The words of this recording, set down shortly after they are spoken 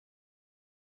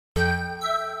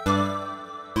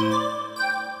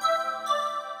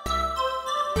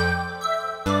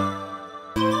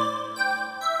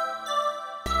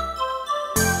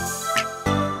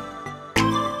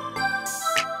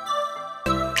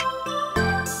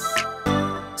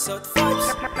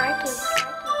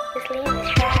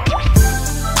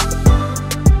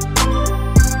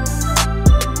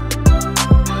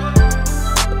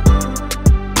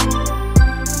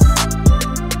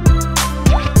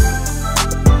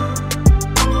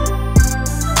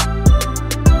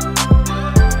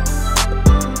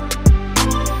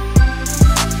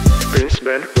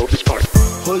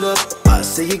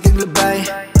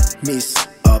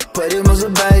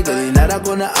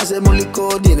Kasi mong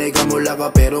likod, di na ikamula ka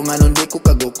pero nga nun di ko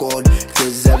kagukod.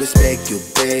 Cause I respect you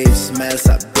babe, smell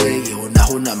sa big.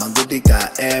 Huna-huna mangguti ka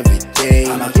everyday.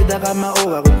 Makita ka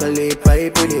mauwa kung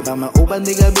kalipay, pwede ba mauban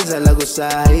di gabi sa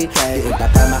lagusay. Di ko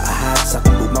tatamaahak sa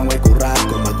kung bumang way kurat.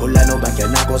 Kung mag-ulan o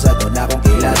bagyan ako sa doon akong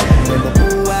kilat. May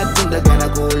mabuhat kung daga na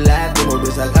gulat. Di mo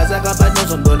bisag asa ka pa nung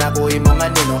sundo na ko imong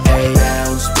aninong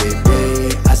ounce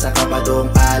baby. Asa ka pa doong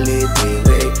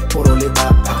alitire. Puro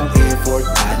libak akong effort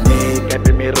anit. Kaya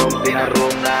pimirong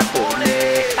tinarong na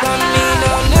kunik.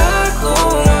 Paminaw na ko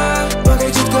nga,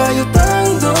 bagay kayo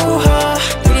tang duha.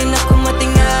 di rin ako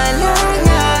matingala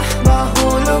nga.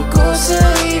 Mahulog ko sa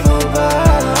imo ba?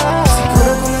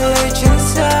 Siguro kung legend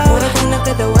sa mura kong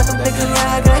nakadawat ang dagang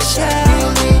agrasya.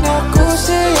 Hindi na ko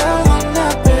sayawan na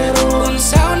pero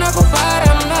Unsaw na ko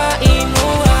para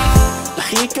maimuha.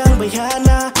 lahi kang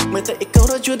bayhana, mata ikaw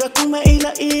radyod akong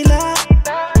maila-ila.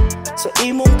 Sa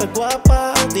imong kagwapa,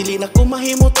 dili na ko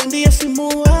mahimot ang diya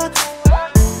simuha.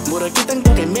 Mura kitang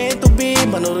kakay meant to be,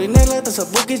 manurin na lata sa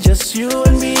bukid, just you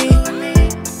and me.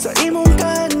 Sa imong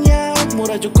kanya,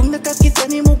 mura dyan kung nakakita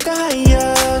ni mo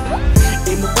kahayag.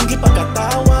 Imo kong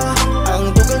gipagkatawa,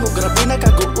 ang dugang ko grabe na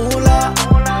kaguula.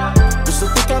 Gusto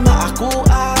ti ka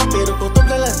maakua, pero kutob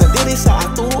na lang sa diri sa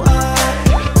atua.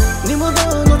 Ni mo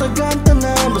daw nataganta na,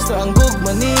 basta ang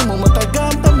gugma ni mo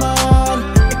mataganta man.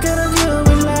 Ikaradyo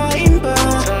ang lain ba?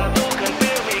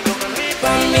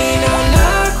 Paminaw na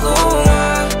ko nga,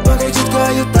 Bagay jud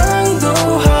kayo tang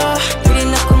duha. di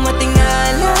rin ako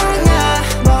matingala nga.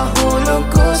 Mahulog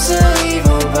ko sa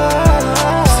imo ba?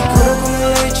 Siguro kung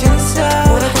legend sa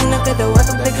mura kong nakadawat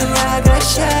ang dagang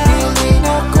agrasya. Hindi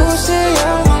na ko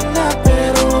sayawan na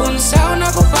pero Unsaw na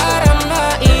ko para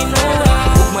maimuha.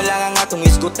 Gugma lang ang atong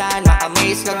isgutan,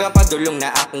 ma-amaze nagapadulong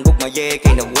na akong gugmaye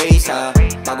kay nag-waste ha.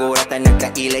 Paguratan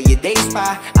nagkailay yung days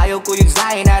pa, ayaw ko yung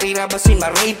zahin, narirabasin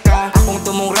ma-rape ka. Akong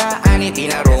tumura, ani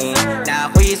tinarong, na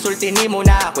ako'y isulti ni mo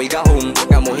na ako'y gahong.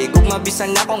 Nga mo higug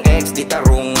mabisan na kong ex di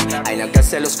tarong, ay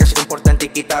nagkaselos cash importante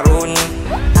kita ron.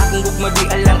 Akong gugma di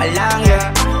alang-alang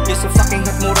yeah, you're so fucking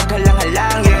hot murag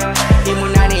halang-halang yeah. Di mo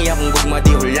na niya akong gugma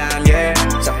di hulam yeah.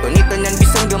 Sakto nito nan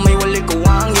bisan gamay walay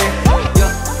kuwang yeah.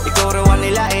 Ikaw rawan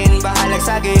nilain, bahalag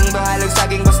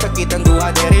saging basta kitang duha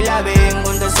deri labing.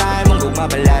 Unta sa imong gugma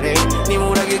balarin, ni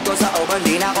murag ito sa oban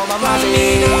di na ako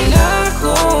mamasin. Paminaw na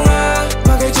ko nga,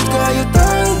 bagay jud kayo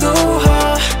tang duha.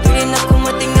 di rin ako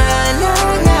matingala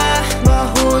nga.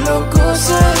 Mahulog ko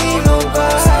sa imo ba?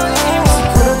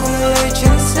 Siguro kung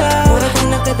legend sa mura kong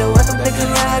nakadawat ang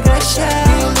dagang agrasya.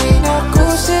 Hindi na ko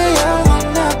sayawan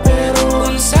na pero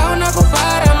Unsaw na ko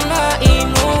para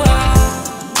maimuha.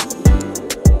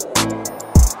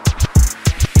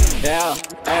 Yeah,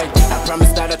 hey, I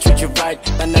promise that I treat you right.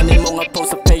 Tananin mo nga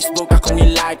post sa Facebook, ako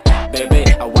ni-like. Baby,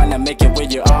 I wanna make it with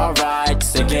you alright.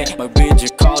 Sige, mag-video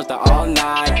call ta all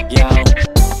night. Yo,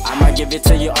 I'ma give it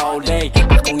to you all day.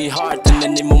 Akong i-heart,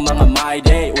 tananin mo mga my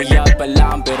day. Uyab pa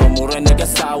lang, pero mura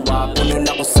nag-asawa. Puno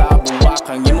na ko sa buwak,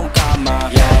 ang imong kama.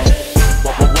 Yo,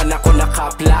 wawawan ako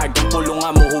naka-plug. Ang pulong nga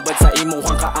mo hubad sa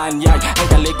imuhang kaanyag. Ang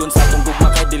kaligon sa tong gugma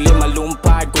kay dili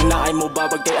malumpag. Kung naay mo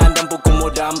babag kay andam po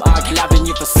kumudamag. Loving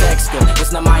you for sex, girl,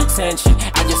 it's not my intention.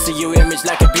 I just see your image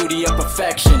like a beauty of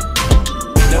perfection.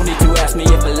 No need to ask me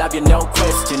if I love you, no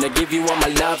question. I give you all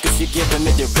my love cause you giving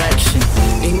me direction.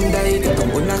 Inday katong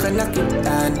una ka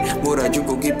nakitaan, mura jud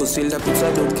ko gipusil lapit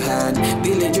sa dughan.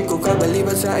 Dili jud ko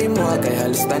kabaliban sa imo, kay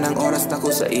halos tanang oras na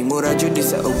ko sa imo ra jud di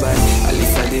sa uban.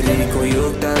 Alis sa diri ko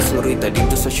yugta, surita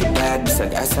dito sa syudad.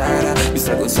 Bisag asara,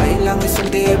 bisag unsay lang isang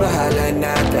di bahala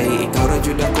na. Kay ikaw ra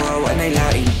jud ako, awa nay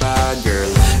lain pa. Girl,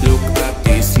 look up,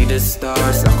 do you see the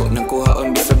stars? Ako nang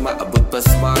kuhaon bisag maabot pa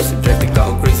Mars. Drive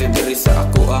ka o crazy diri sa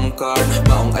ako ang car.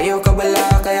 Maong ayaw ka bala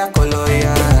kaya ko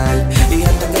loyal.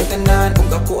 Ihatag ang tanan ug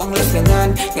ako ang laslangan.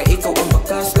 Nga ikaw ang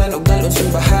bakaslan ug dalon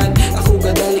simbahan. Ako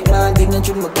gadali man di na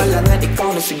jud magpalangan. Ikaw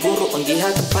na siguro ang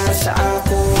gihatag para sa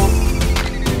ako.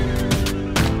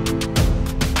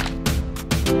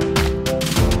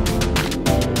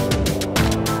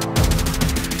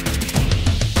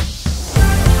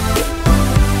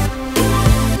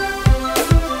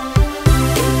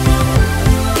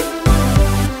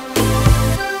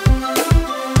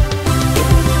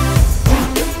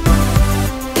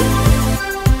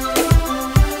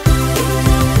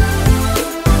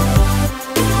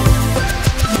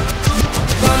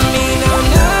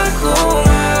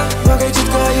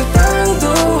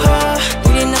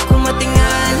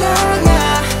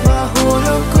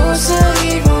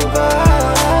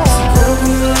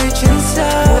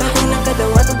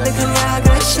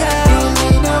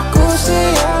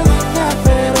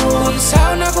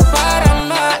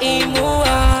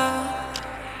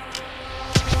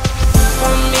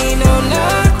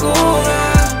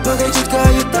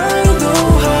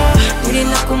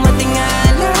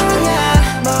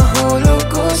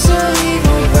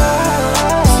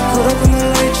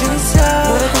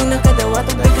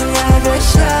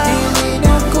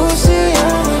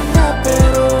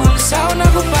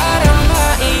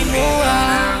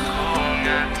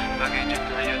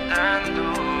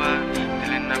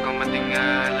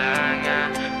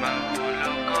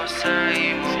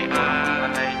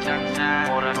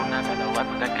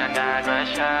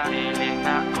 grasya, dili